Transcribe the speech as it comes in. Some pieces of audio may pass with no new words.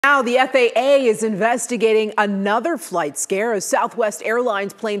Now, the FAA is investigating another flight scare. A Southwest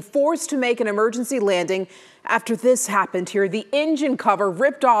Airlines plane forced to make an emergency landing after this happened here. The engine cover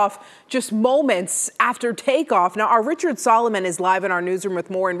ripped off just moments after takeoff. Now, our Richard Solomon is live in our newsroom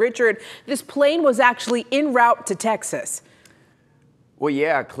with more. And Richard, this plane was actually en route to Texas. Well,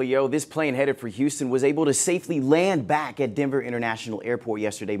 yeah, Cleo, this plane headed for Houston was able to safely land back at Denver International Airport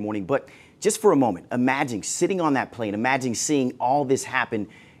yesterday morning. But just for a moment, imagine sitting on that plane, imagine seeing all this happen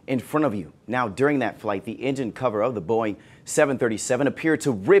in front of you. Now, during that flight, the engine cover of the Boeing 737 appeared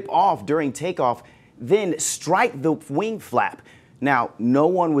to rip off during takeoff, then strike the wing flap. Now, no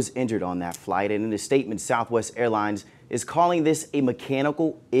one was injured on that flight, and in a statement, Southwest Airlines is calling this a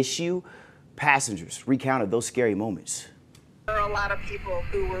mechanical issue. Passengers recounted those scary moments. There are a lot of people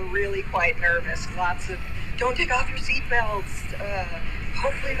who were really quite nervous. Lots of, don't take off your seatbelts.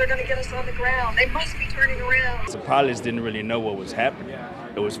 Hopefully they're going to get us on the ground. They must be turning around. The pilots didn't really know what was happening.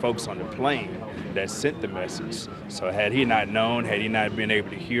 It was folks on the plane that sent the message. So had he not known, had he not been able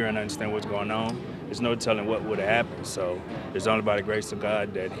to hear and understand what's going on, there's no telling what would have happened. So it's only by the grace of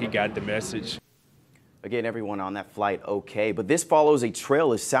God that he got the message. Again, everyone on that flight okay, but this follows a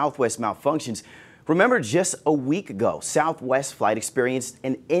trail of Southwest malfunctions. Remember, just a week ago, Southwest flight experienced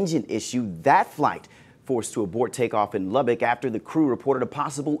an engine issue. That flight forced to abort takeoff in Lubbock after the crew reported a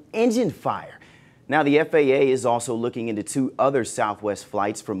possible engine fire. Now, the FAA is also looking into two other Southwest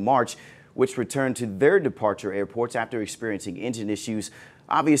flights from March, which returned to their departure airports after experiencing engine issues.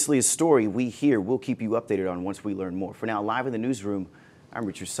 Obviously, a story we hear. We'll keep you updated on once we learn more. For now, live in the newsroom, I'm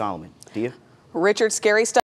Richard Solomon. Dia? Richard, scary stuff.